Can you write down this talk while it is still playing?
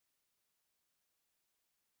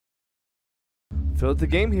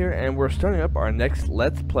PhilattheGame here, and we're starting up our next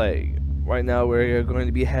Let's Play. Right now we're going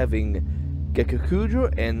to be having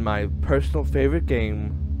Cavedog and my personal favorite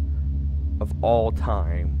game of all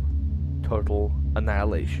time, Total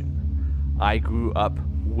Annihilation. I grew up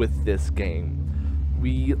with this game.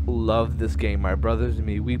 We love this game. My brothers and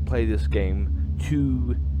me, we play this game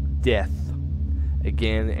to death.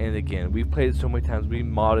 Again and again. We've played it so many times. We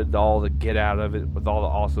modded all the get out of it with all the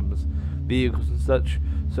awesome vehicles and such.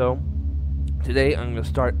 So today I'm going to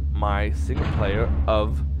start my single player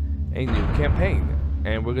of a new campaign,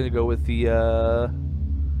 and we're going to go with the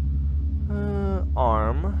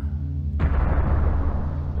arm.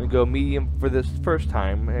 I'm going to go medium for this first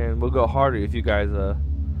time, and we'll go harder if you guys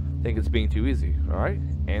think it's being too easy. Alright,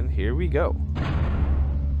 and here we go.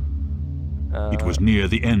 It was near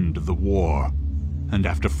the end of the war, and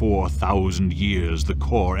after 4,000 years the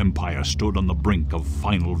Core Empire stood on the brink of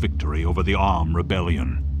final victory over the Arm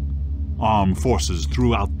Rebellion. Armed forces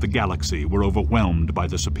throughout the galaxy were overwhelmed by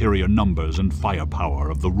the superior numbers and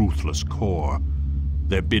firepower of the ruthless Core.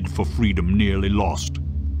 Their bid for freedom nearly lost.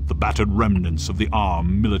 The battered remnants of the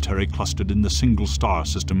Arm military clustered in the single star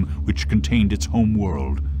system which contained its home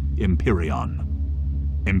world, Empyreon.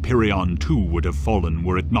 Empyreon too would have fallen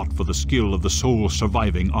were it not for the skill of the sole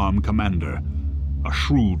surviving Arm commander. A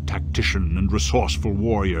shrewd tactician and resourceful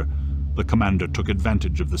warrior, the commander took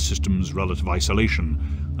advantage of the system's relative isolation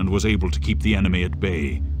and was able to keep the enemy at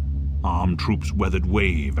bay. Armed troops weathered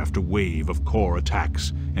wave after wave of Core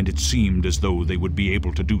attacks, and it seemed as though they would be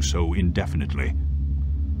able to do so indefinitely.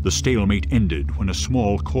 The stalemate ended when a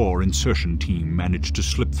small Core insertion team managed to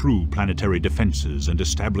slip through planetary defenses and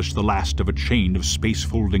establish the last of a chain of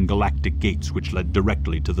space-folding galactic gates which led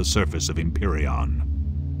directly to the surface of Empyreon.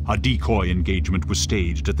 A decoy engagement was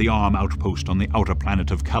staged at the Arm outpost on the outer planet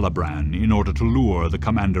of Calibran in order to lure the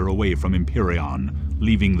commander away from Empyreon,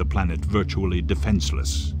 leaving the planet virtually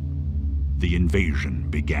defenseless. The invasion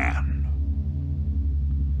began.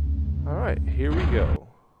 Alright, here we go.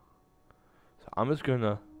 So I'm just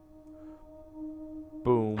gonna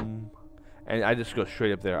boom, and I just go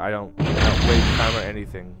straight up there. I don't waste time or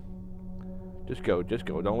anything. Just go, just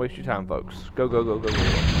go. Don't waste your time, folks. Go, go, go, go, go,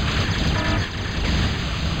 go.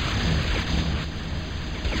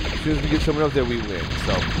 As soon as we get someone up there, we win.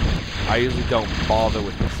 So I usually don't bother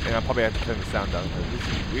with this, and I probably have to turn the sound down because this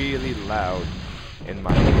is really loud in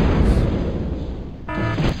my ears.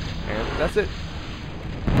 And that's it.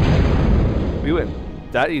 We win.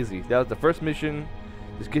 That easy. That was the first mission.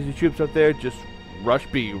 Just get your troops up there. Just rush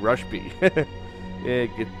B, rush B. Yeah,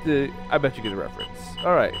 I bet you get a reference.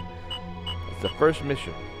 All right. It's the first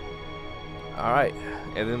mission. All right,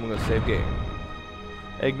 and then we're gonna save game.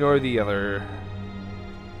 Ignore the other.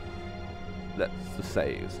 That's the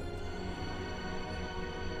saves.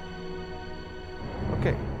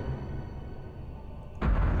 Okay.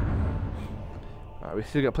 Alright, we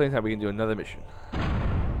still got plenty of time. We can do another mission.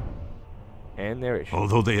 And narration.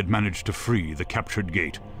 Although they had managed to free the captured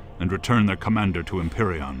gate and return their commander to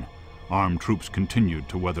Empyreon, armed troops continued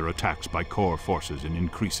to weather attacks by Core forces in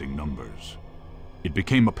increasing numbers. It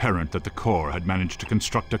became apparent that the Core had managed to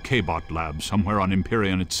construct a K-bot lab somewhere on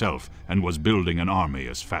Empyreon itself and was building an army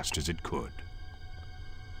as fast as it could.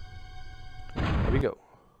 Here we go.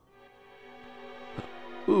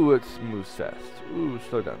 Ooh, it moves fast. Ooh,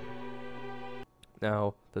 slow down.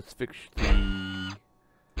 Now, let's fix the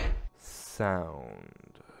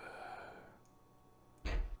sound.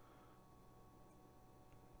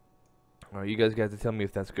 Alright, you guys got to tell me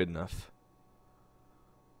if that's good enough.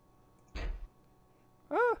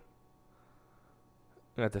 Ah!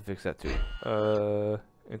 I have to fix that too.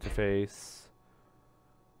 Interface.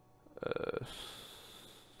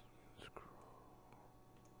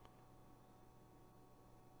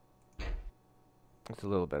 It's a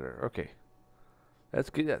little better. Okay. Let's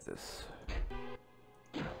get at this.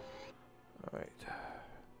 Alright.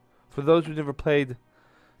 For those who never played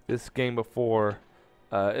this game before,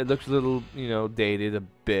 it looks a little, dated a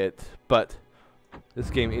bit, but this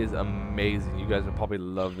game is amazing. You guys will probably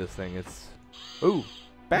love this thing. It's... Ooh!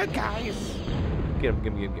 Bad guys! Get him,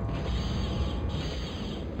 get him, get him, get him.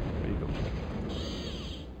 There you go.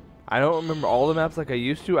 I don't remember all the maps like I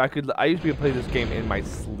used to. I used to be able to play this game in my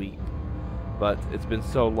sleep. But it's been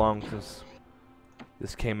so long since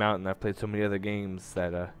this came out, and I've played so many other games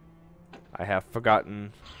that I have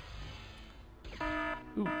forgotten.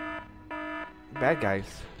 Ooh. Bad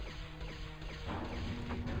guys.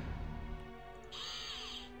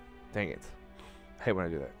 Dang it. I hate when I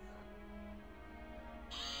do that.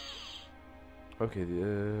 Okay,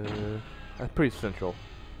 that's pretty central.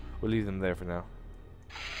 We'll leave them there for now.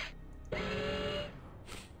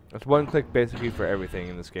 That's one click basically for everything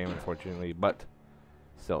in this game, unfortunately, but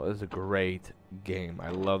So it's a great game.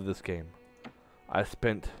 I love this game. I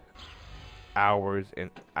spent hours and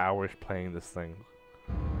hours playing this thing.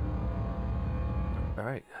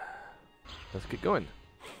 Alright. Let's get going.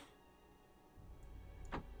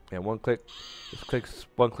 And one click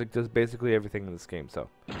does basically everything in this game, so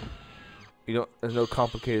there's no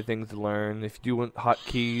complicated things to learn. If you do want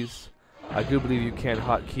hotkeys, I do believe you can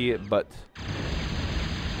hotkey it, but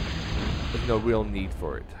there's no real need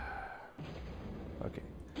for it. Okay.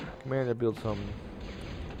 Commander build some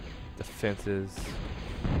defenses.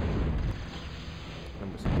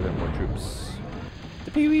 And we'll put more troops.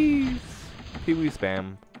 The Pee-wees! Pee-wee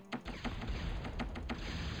spam.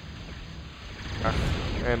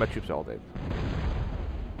 And my troops are all dead.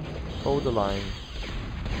 Hold the line.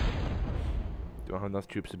 Don't have enough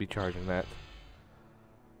troops to be charging that.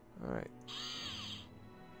 Alright.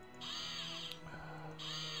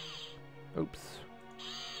 Oops.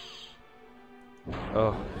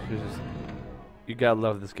 Oh, you gotta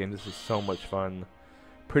love this game. This is so much fun.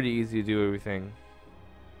 Pretty easy to do everything.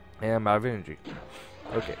 And I'm out of energy.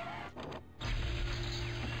 Okay.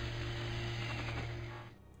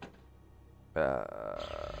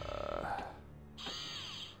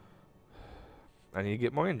 I need to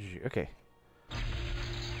get more energy. Okay.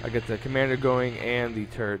 I get the commander going and the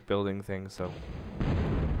turret building thing, so.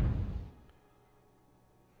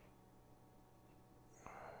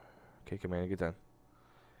 Okay, commander, get done.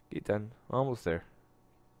 Get done. Almost there.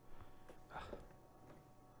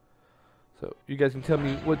 So, you guys can tell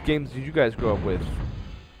me what games did you guys grow up with?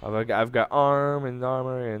 I've got ARM and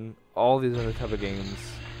Armor and all these other type of games.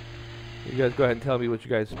 You guys go ahead and tell me what you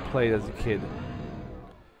guys played as a kid.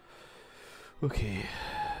 Okay.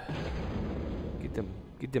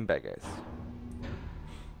 Get them back, guys.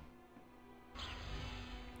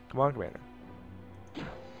 Come on, commander.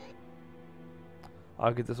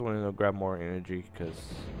 I'll get this one and I'll grab more energy because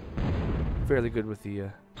I'm fairly good with the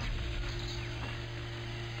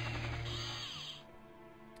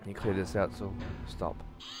Let me clear this out, so stop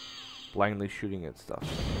blindly shooting at stuff.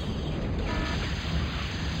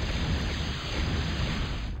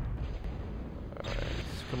 Alright,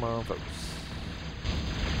 come on, folks.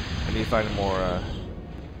 I need to find more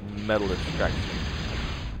metal extraction.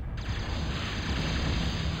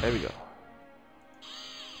 There we go.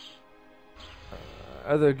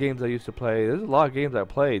 Other games I used to play, there's a lot of games I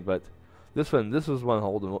played, but this was one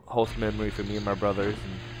wholesome memory for me and my brothers,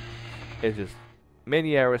 and it's just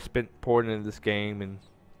many hours spent pouring into this game and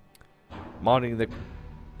modding the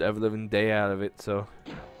ever-living day out of it. So,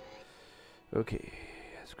 okay,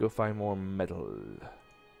 let's go find more metal.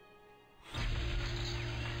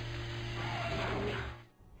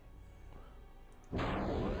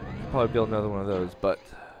 Probably build another one of those, but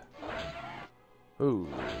ooh.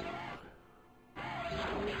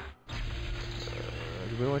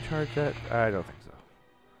 Do we want to charge that? I don't think so.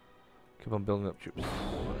 Keep on building up troops.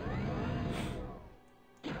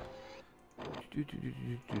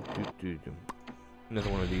 Another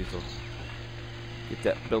one of these will get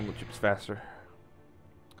that building up troops faster.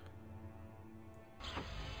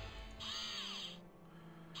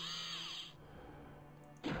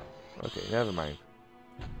 Okay, never mind.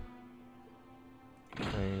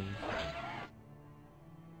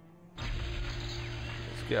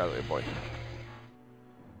 Let's get out of there, boy.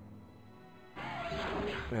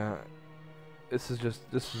 Yeah, this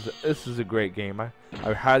is a great game. I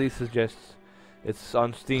highly suggest. It's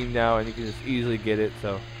on Steam now, and you can just easily get it.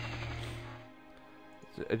 So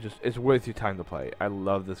it's worth your time to play. I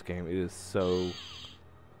love this game. It is so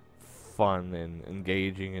fun and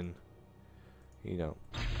engaging, and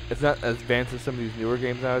it's not as advanced as some of these newer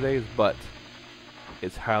games nowadays, but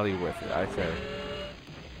it's highly worth it, I say.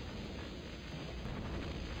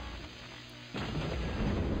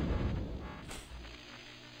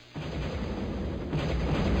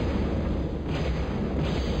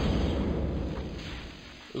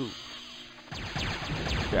 Ooh.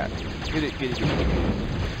 Yeah. Get it. Look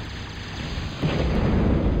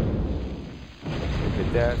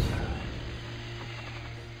at that.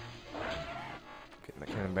 Getting the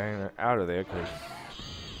cannon banger out of there, because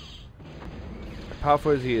as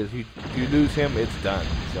powerful as he is, you lose him, it's done.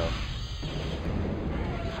 So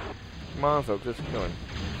come on, folks, let's keep going.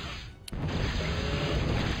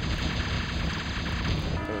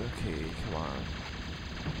 Okay, come on.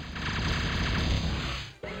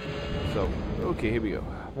 So, okay, here we go.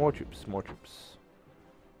 More troops, more troops.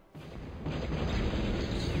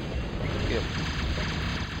 Yep.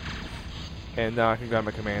 And now I can grab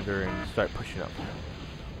my commander and start pushing up.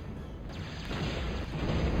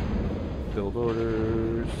 Build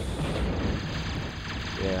orders.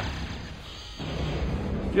 Yeah.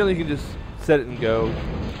 Generally, you can just set it and go.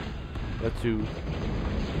 nothing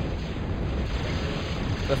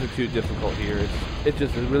too difficult here. It's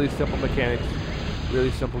just a really simple mechanics,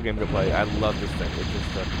 really simple game to play. I love this thing. It's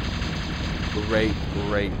just a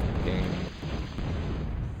great game.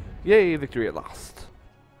 Yay, victory at last.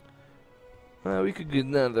 We could get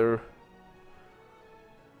another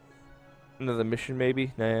mission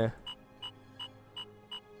maybe. Nah.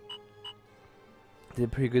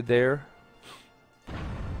 Did pretty good there.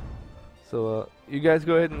 So you guys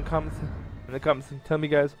go ahead and comment in the comments and tell me,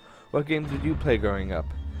 guys, what games did you play growing up?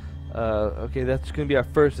 Okay, that's gonna be our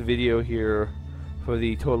first video here for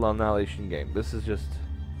the Total Annihilation game. This is just,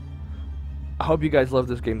 I hope you guys love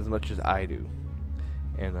this game as much as I do.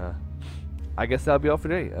 And I guess that'll be all for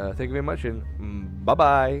today. Thank you very much, and bye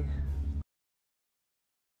bye.